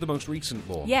 This was the most recent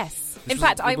Bourne. Yes. In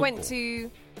fact, I went to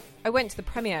the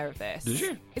premiere of this. Did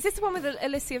you? Is this the one with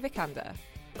Alicia Vikander?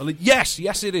 Yes,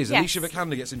 it is. Yes. Alicia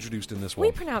Vikander gets introduced in this one.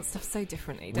 We pronounce stuff so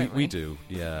differently, don't we? We do,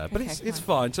 yeah. But okay, it's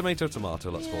fine. Tomato,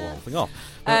 let's fall the whole thing off.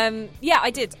 Yeah,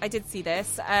 I did see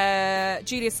this.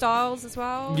 Julia Stiles as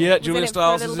well. Yeah, Julia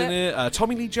Stiles is in it.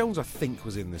 Tommy Lee Jones, I think,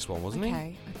 was in this one, wasn't he?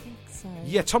 Okay, I think so.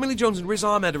 Yeah, Tommy Lee Jones and Riz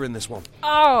Ahmed are in this one.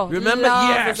 Oh, remember? love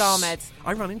Yes. Riz Ahmed.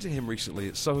 I ran into him recently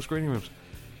at Soho Screening Rooms.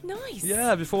 Nice.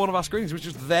 Yeah, before one of our screenings. He was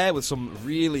just there with some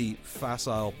really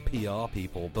facile PR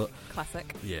people, but...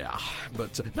 Classic. Yeah,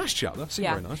 but nice chat, though. Seemed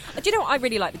very nice. Do you know what? I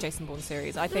really like the Jason Bourne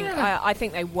series. I think I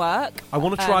think they work. I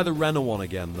want to try the Renner one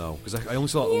again, though, because I only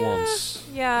saw it once.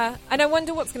 Yeah, and I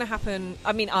wonder what's going to happen.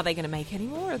 I mean, are they going to make any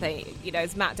more? Are they,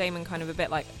 is Matt Damon kind of a bit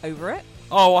like over it?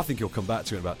 Oh, I think he'll come back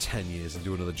to it in about 10 years and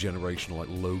do another generational, like,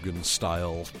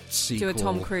 Logan-style sequel. Do a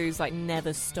Tom Cruise, like,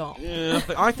 never stop. Yeah,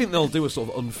 I think they'll do a sort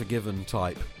of Unforgiven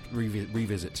type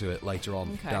revisit to it later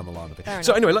on down the line, I think.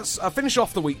 So anyway, let's finish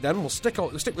off the week then. We'll stick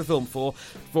with film for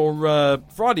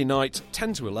Friday night,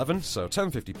 10 to 11, so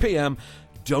 10:50 p.m.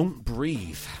 Don't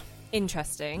Breathe.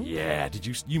 Interesting. Yeah,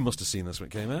 you must have seen this when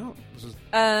it came out.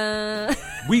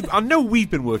 I know we've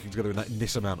been working together in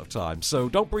this amount of time. So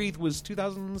Don't Breathe was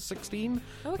 2016.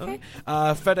 Okay.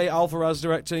 Fede Alvarez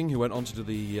directing, who went on to do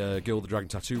the Girl with the Dragon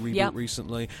Tattoo reboot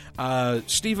recently.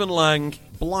 Stephen Lang,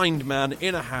 blind man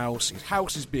in a house. His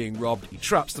house is being robbed. He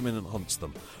traps them in and hunts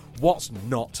them. What's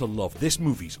not to love? This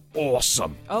movie's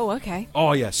awesome. Oh, okay.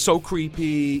 Oh, yeah. So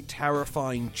creepy,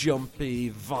 terrifying, jumpy,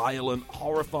 violent,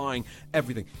 horrifying,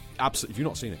 everything. Absolutely. If you've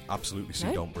not seen it, absolutely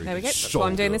see Don't Breathe. There we go. It's That's so what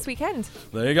I'm doing good. this weekend.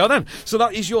 There you go then. So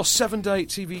that is your 7-day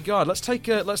TV guide. Let's take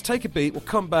a beat. We'll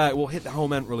come back. We'll hit the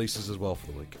home end releases as well for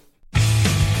the week.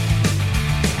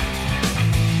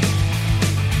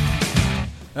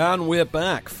 And we're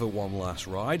back for one last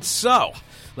ride. So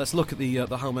let's look at the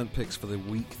home end picks for the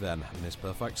week then, Miss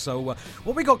Perfect. So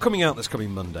what we got coming out this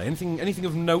coming Monday? Anything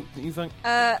of note that you think?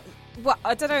 Well,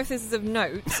 I don't know if this is of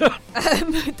note.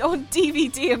 On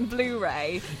DVD and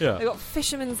Blu-ray, they got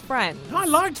Fisherman's Friend. I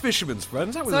liked Fisherman's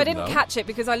Friends. That was so I didn't catch it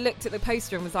because I looked at the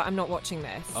poster and was like, I'm not watching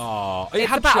this. Oh, it's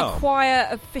had about charm. a choir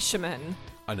of fishermen.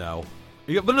 I know.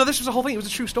 But no, this was the whole thing. It was a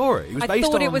true story. It was I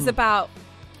thought it was about...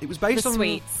 It was based on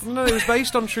sweets. No, it was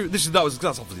based on true. That's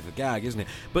obviously the gag, isn't it?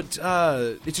 But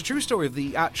it's a true story of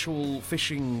the actual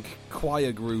fishing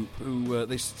choir group who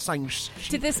they sang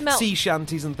sea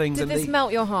shanties and things. Did this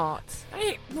melt your heart?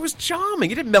 It was charming.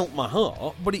 It didn't melt my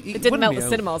heart, but it didn't melt the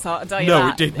cinema's heart. I'll tell you no,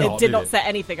 that. It did not. It did not set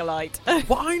anything alight.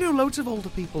 Well, I know loads of older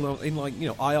people in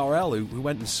IRL who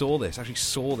went and saw this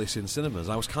in cinemas.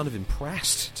 I was kind of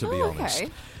impressed, to be honest.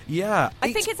 Okay. Yeah,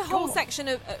 I think it's a whole section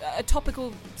of a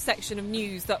topical section of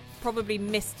news that probably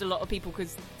missed a lot of people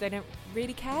because they don't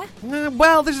really care.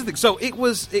 Well, this is the thing. So it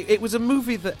was a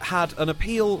movie that had an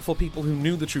appeal for people who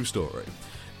knew the true story,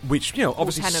 which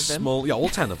obviously all 10 of them. small. Yeah, all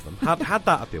 10 of them had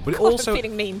that appeal. But God, also I'm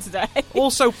feeling mean today.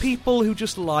 Also, people who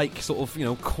just like sort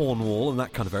of Cornwall and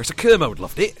that kind of area. So Kermode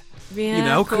loved it.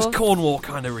 Yeah, because Cornwall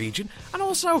kind of region, and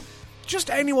also.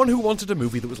 Just anyone who wanted a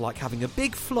movie that was like having a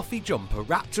big fluffy jumper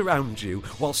wrapped around you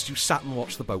whilst you sat and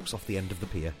watched the boats off the end of the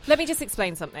pier. Let me just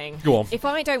explain something. Go on. If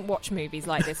I don't watch movies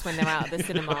like this when they're out at the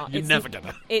cinema... You're never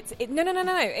gonna.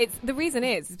 No. The reason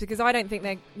is because I don't think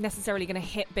they're necessarily going to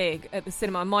hit big at the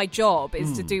cinema. My job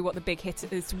is to do what the big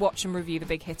hitters... is to watch and review the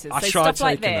big hitters. I so tried stuff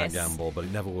taking like this, that gamble, but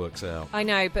it never works out. I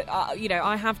know, but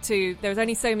I have to... There's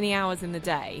only so many hours in the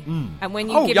day. And when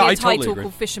you give me a title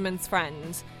called Fisherman's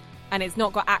Friend... and it's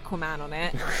not got Aquaman on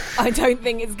it, I don't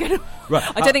think it's going to... Right.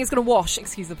 I don't think it's going to wash,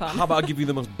 excuse the pun. How about I give you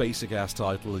the most basic-ass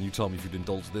title and you tell me if you'd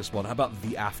indulge this one? How about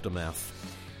The Aftermath?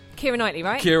 Keira Knightley,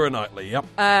 right? Keira Knightley, yep.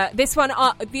 This one,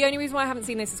 the only reason why I haven't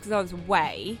seen this is because I was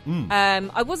away.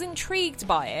 I was intrigued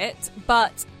by it,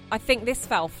 but... I think this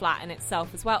fell flat in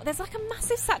itself as well. There's like a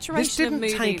massive saturation of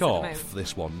movies. This didn't take off, moment.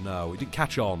 this one, no. It didn't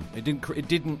catch on. It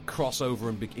didn't cross over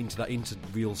and into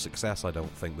real success, I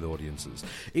don't think, with audiences.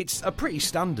 It's a pretty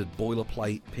standard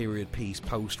boilerplate period piece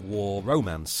post-war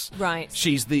romance. Right.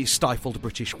 She's the stifled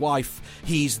British wife.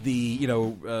 He's the,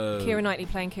 Keira Knightley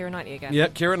playing Keira Knightley again. Yeah,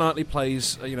 Keira Knightley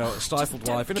plays, a stifled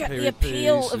wife in a period piece. The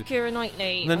appeal piece. of Keira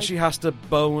Knightley. And then she has to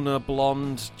bone a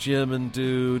blonde German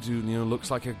dude who, looks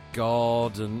like a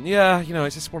god, and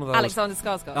it's just one of those. Alexander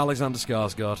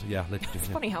Skarsgård, yeah. It's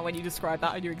funny how when you describe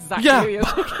that, I knew exactly who you're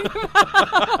talking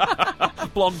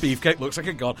about. Blonde beefcake looks like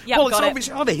a god. Yep, well, it's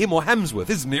obviously either him or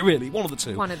Hemsworth, isn't it, really? One of the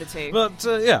two. But,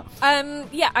 yeah.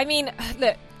 I mean,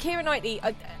 look, Keira Knightley,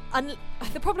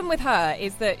 the problem with her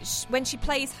is that when she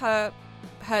plays her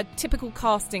typical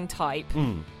casting type,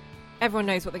 everyone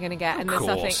knows what they're going to get, and there's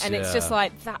nothing, and it's just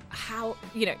like that, how,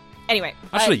 Anyway.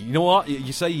 Actually, you know what?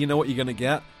 You say you know what you're going to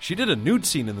get? She did a nude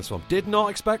scene in this one. Did not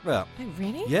expect that. Oh,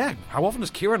 really? Yeah. How often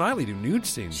does Keira Knightley do nude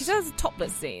scenes? She does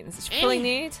topless scenes. Is she fully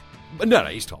nude? No,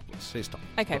 he's topless. He's topless.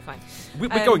 Okay, fine. We're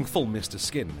going full Mr.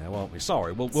 Skin now, aren't we?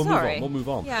 Sorry, we'll move on. We'll move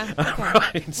on. Yeah, okay.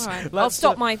 Right. All right. I'll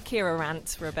stop my Keira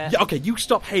rant for a bit. Yeah, okay, you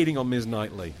stop hating on Ms.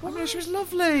 Knightley. I mean, she was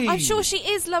lovely. I'm sure she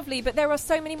is lovely, but there are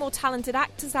so many more talented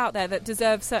actors out there that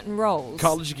deserve certain roles.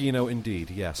 Carla Gugino, indeed,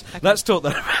 yes. Okay. Let's talk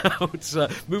then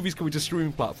about movies coming to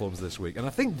streaming platforms this week. And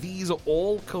I think these are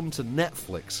all come to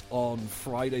Netflix on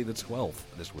Friday the 12th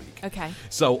this week. Okay.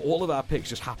 So all of our picks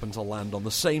just happen to land on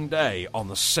the same day on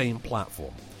the same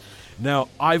platform. Now,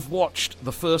 I've watched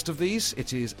the first of these.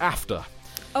 It is After.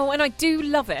 Oh, and I do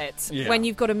love it when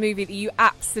you've got a movie that you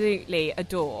absolutely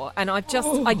adore. And I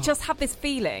just have this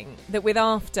feeling that with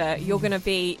After, you're going to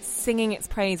be singing its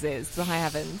praises to the high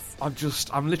heavens.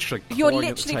 I'm literally You're clawing literally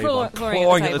at the table.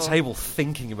 clawing at the table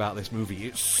thinking about this movie.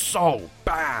 It's so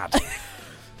bad.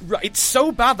 Right, it's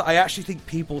so bad that I actually think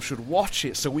people should watch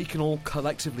it so we can all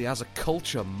collectively, as a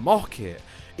culture, mock it.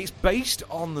 It's based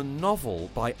on the novel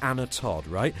by Anna Todd,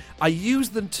 right? I use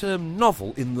the term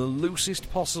novel in the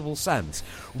loosest possible sense.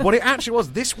 What it actually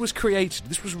was, this was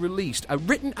released,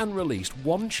 written and released,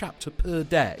 one chapter per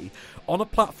day on a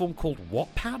platform called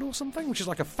Wattpad or something, which is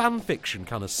like a fan fiction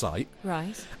kind of site.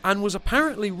 Right. And was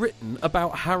apparently written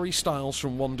about Harry Styles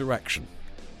from One Direction.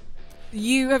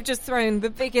 You have just thrown the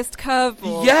biggest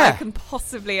curveball I can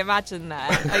possibly imagine there.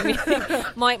 I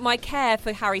mean, my care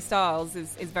for Harry Styles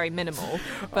is very minimal,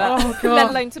 but let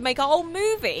alone to make a whole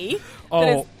movie that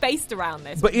is based around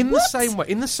this. But in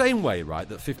the same way, right,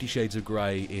 that 50 Shades of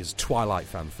Grey is Twilight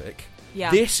fanfic,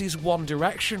 this is One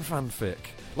Direction fanfic.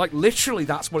 Like, literally,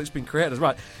 that's what it's been created as,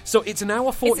 right? So it's an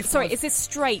hour 45... Is this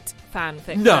straight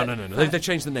fanfic? No. They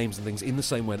changed the names and things in the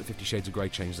same way that 50 Shades of Grey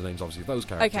changed the names, obviously, of those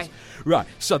characters. Okay. Right,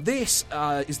 so this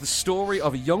is the story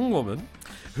of a young woman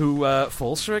who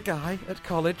falls for a guy at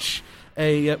college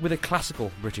with a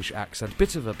classical British accent,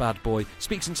 bit of a bad boy,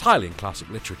 speaks entirely in classic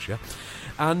literature,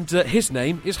 and his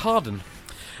name is Harden.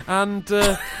 And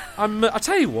I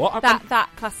tell you what... That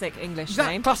classic English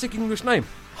name. That classic English name,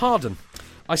 Harden.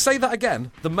 I say that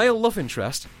again, the male love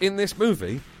interest in this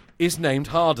movie is named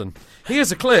Harden.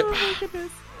 Here's a clip. Oh my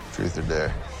goodness. Truth or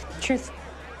dare? Truth.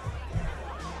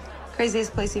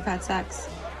 Craziest place you've had sex?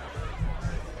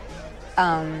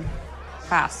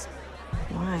 Pass.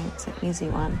 Why? It's an easy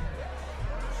one.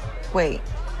 Wait.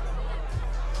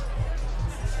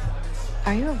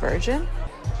 Are you a virgin?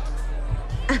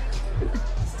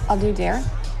 I'll do dare.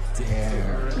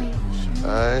 Dare.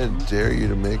 I dare you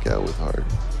to make out with Harden.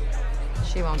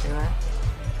 She won't do it.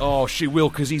 Oh, she will,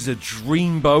 because he's a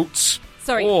dreamboat.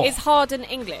 Sorry, is Harden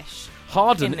English?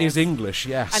 Harden is English,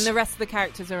 yes. And the rest of the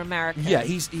characters are American. Yeah,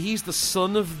 he's the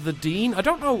son of the dean. I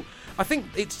don't know. I think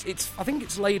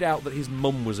it's laid out that his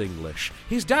mum was English.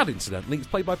 His dad, incidentally, is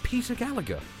played by Peter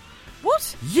Gallagher.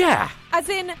 What? Yeah. As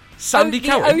in Sandy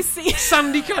Cowan. OC.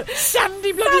 Sandy Cowan.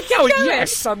 Sandy bloody Cowan.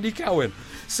 Yes, Sandy Cowan.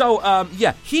 So,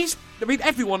 he's... I mean,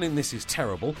 everyone in this is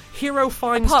terrible. Hero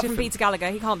finds Apart Tiffin. from Peter Gallagher,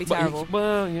 he can't be terrible.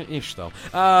 Well, ish though.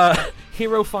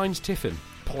 Hero finds Tiffin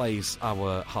plays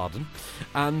our Harden.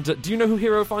 And do you know who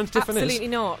Hero finds Tiffin is? Absolutely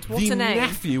not. What's the a name?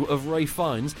 nephew of Ray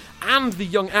Fiennes and the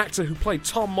young actor who played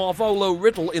Tom Marvolo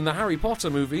Riddle in the Harry Potter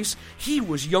movies. He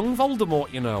was young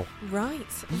Voldemort, you know. Right.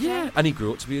 Okay. Yeah, and he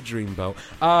grew up to be a dreamboat.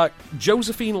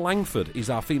 Josephine Langford is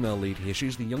our female lead here.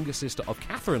 She's the younger sister of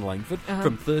Catherine Langford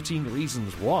from 13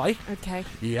 Reasons Why. Okay.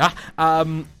 Yeah. I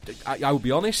will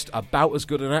be honest, about as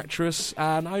good an actress,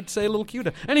 and I'd say a little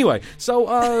cuter. Anyway,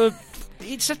 so...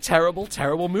 it's a terrible,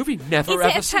 terrible movie. Never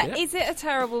ever seen it. Is it a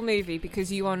terrible movie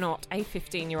because you are not a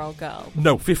 15-year-old girl?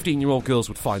 No, 15-year-old girls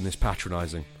would find this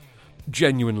patronising.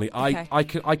 Genuinely. Okay.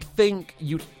 I think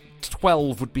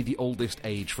 12 would be the oldest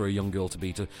age for a young girl to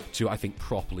be to I think,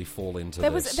 properly fall into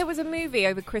this. There was a movie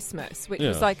over Christmas, which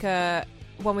was like a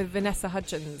one with Vanessa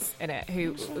Hudgens in it,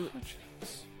 who...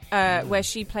 where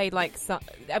she played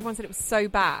everyone said it was so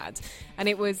bad, and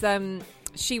it was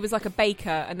she was like a baker,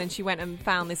 and then she went and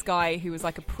found this guy who was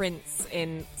like a prince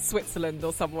in Switzerland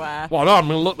or somewhere. Well, I'm going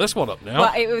to look this one up now.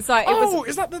 But it was like...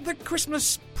 is that the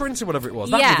Christmas Prince or whatever it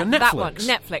was? That that one.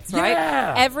 Netflix, right?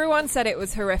 Yeah. Everyone said it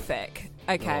was horrific.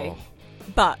 Okay.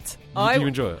 But Did you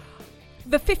enjoy it?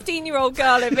 The 15-year-old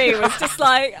girl in me was just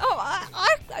like,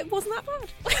 it wasn't that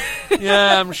bad.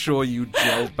 Yeah, I'm sure you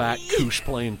gelled back, koosh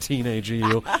playing teenager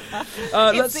you.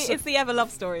 It's the ever love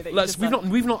story that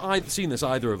we've not seen this,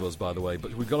 either of us, by the way,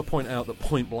 but we've got to point out that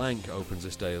Point Blank opens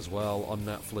this day as well on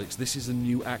Netflix. This is a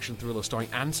new action thriller starring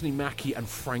Anthony Mackie and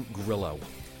Frank Grillo.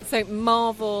 So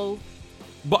Marvel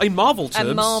But in Marvel terms...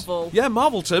 And Marvel. Yeah,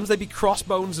 Marvel terms, they'd be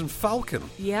Crossbones and Falcon.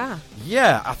 Yeah.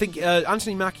 Yeah, I think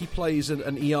Anthony Mackie plays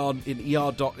an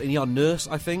ER nurse,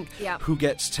 I think, who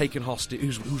gets taken hostage,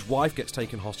 whose wife gets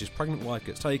taken hostage, pregnant wife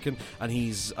gets taken, and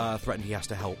he's threatened he has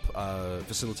to help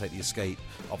facilitate the escape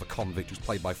of a convict who's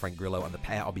played by Frank Grillo, and the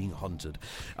pair are being hunted.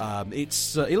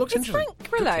 It looks interesting. Frank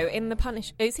Grillo in The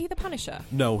Punisher? Is he the Punisher?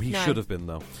 No, he should have been,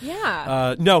 though.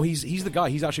 Yeah. No, he's the guy.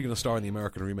 He's actually going to star in the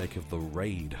American remake of The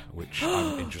Raid, which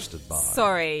I'm interested by.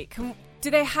 Sorry,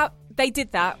 they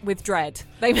did that with Dredd.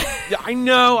 Yeah, I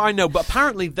know, but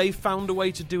apparently they found a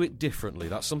way to do it differently.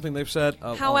 That's something they've said.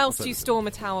 How else do you storm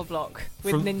a tower block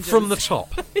with ninjas? From the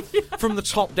top. From the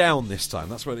top down this time.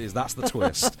 That's what it is. That's the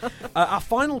twist. Our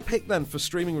final pick then for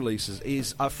streaming releases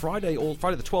is Friday the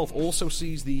 12th also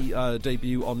sees the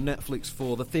debut on Netflix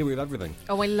for The Theory of Everything.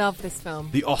 Oh, I love this film.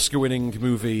 The Oscar-winning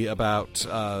movie about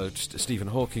Stephen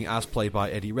Hawking as played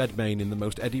by Eddie Redmayne in the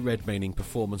most Eddie Redmayning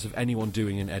performance of anyone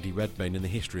doing an Eddie Redmayne in the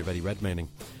history of Eddie Redmayning.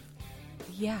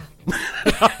 Yeah.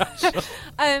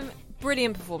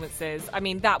 Brilliant performances. I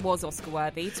mean, that was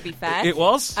Oscar-worthy, to be fair. It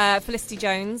was. Felicity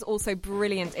Jones, also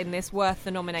brilliant in this, worth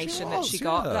the nomination that she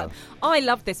got. Yeah. I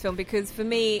love this film because, for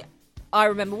me, I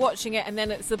remember watching it, and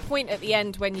then it's the point at the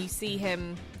end when you see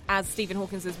him as Stephen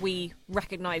Hawking as we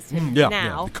recognised him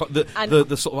now. Yeah.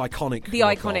 The sort of iconic... The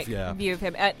iconic view of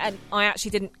him. And I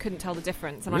actually couldn't tell the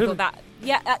difference. And really? I thought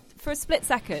that... for a split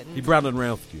second. He Brandon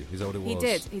Routh you, is that what it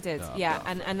was? He did. Yeah.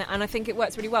 And I think it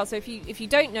works really well. So if you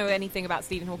don't know anything about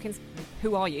Stephen Hawking,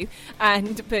 who are you?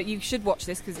 But you should watch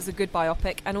this because it's a good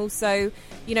biopic. And also,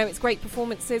 it's great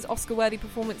performances, Oscar-worthy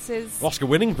performances.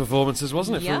 Oscar-winning performances,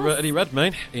 wasn't it, yes. for Eddie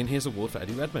Redmayne in his award for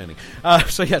Eddie Redmayning.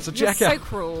 So check out... You're so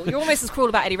cruel. You're almost as cruel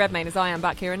about Eddie Redmayne as I am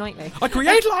back here in Knightley. I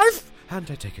create life and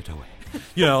I take it away.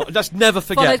 Just never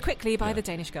forget. Followed quickly by the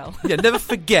Danish girl. Never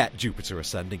forget Jupiter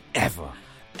Ascending, ever.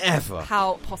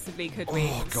 How possibly could we?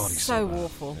 Oh, God, he's so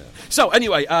awful. Yeah. So,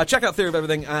 anyway, check out Theory of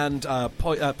Everything and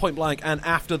Point Blank and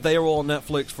After. They are all on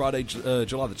Netflix, Friday,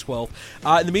 July the 12th.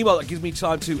 In the meanwhile, that gives me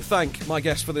time to thank my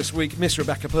guest for this week, Miss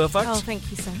Rebecca Perfect. Oh, thank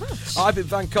you so much. I've been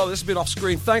Van Cole. This has been Off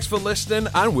Screen. Thanks for listening,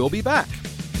 and we'll be back.